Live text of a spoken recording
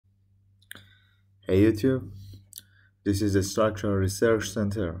Hey YouTube, this is the Structural Research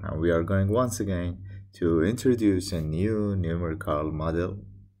Center and we are going once again to introduce a new numerical model.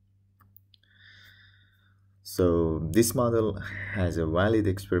 So this model has a valid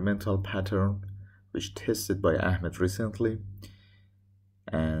experimental pattern which tested by Ahmed recently,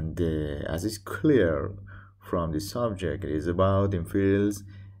 and as is clear from the subject, it is about infills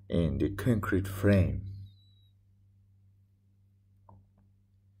in the concrete frame.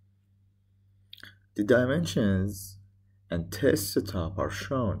 The dimensions and test setup are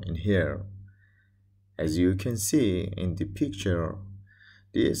shown in here. As you can see in the picture,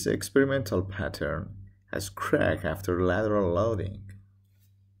 this experimental pattern has cracked after lateral loading.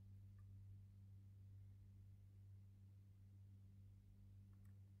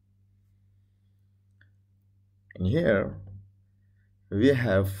 And here we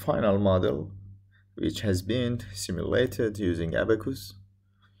have final model which has been simulated using Abaqus.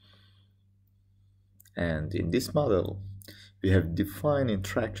 And in this model, we have defined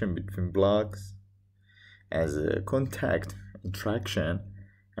interaction between blocks as a contact interaction,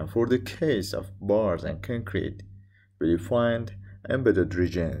 and for the case of bars and concrete, we defined embedded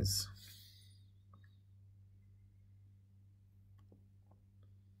regions.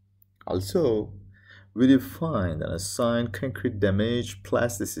 Also, we defined and assigned concrete damage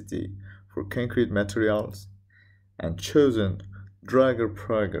plasticity for concrete materials and chosen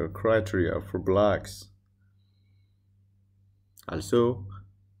Drager-Prager criteria for blocks. Also,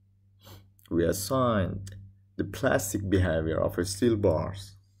 we assigned the plastic behavior of steel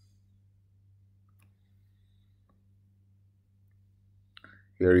bars.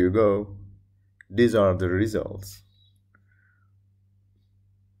 Here you go. These are the results.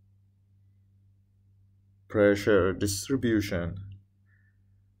 Pressure distribution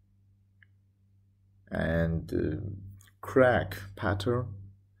and crack pattern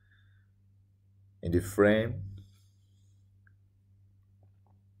in the frame,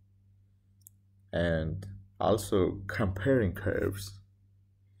 and also comparing curves.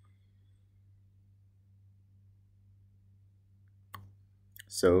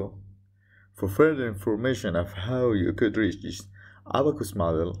 So, for further information of how you could reach this Abaqus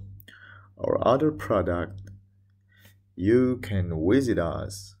model or other product, you can visit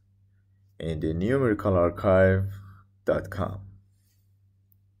us in the numericalarchive.com.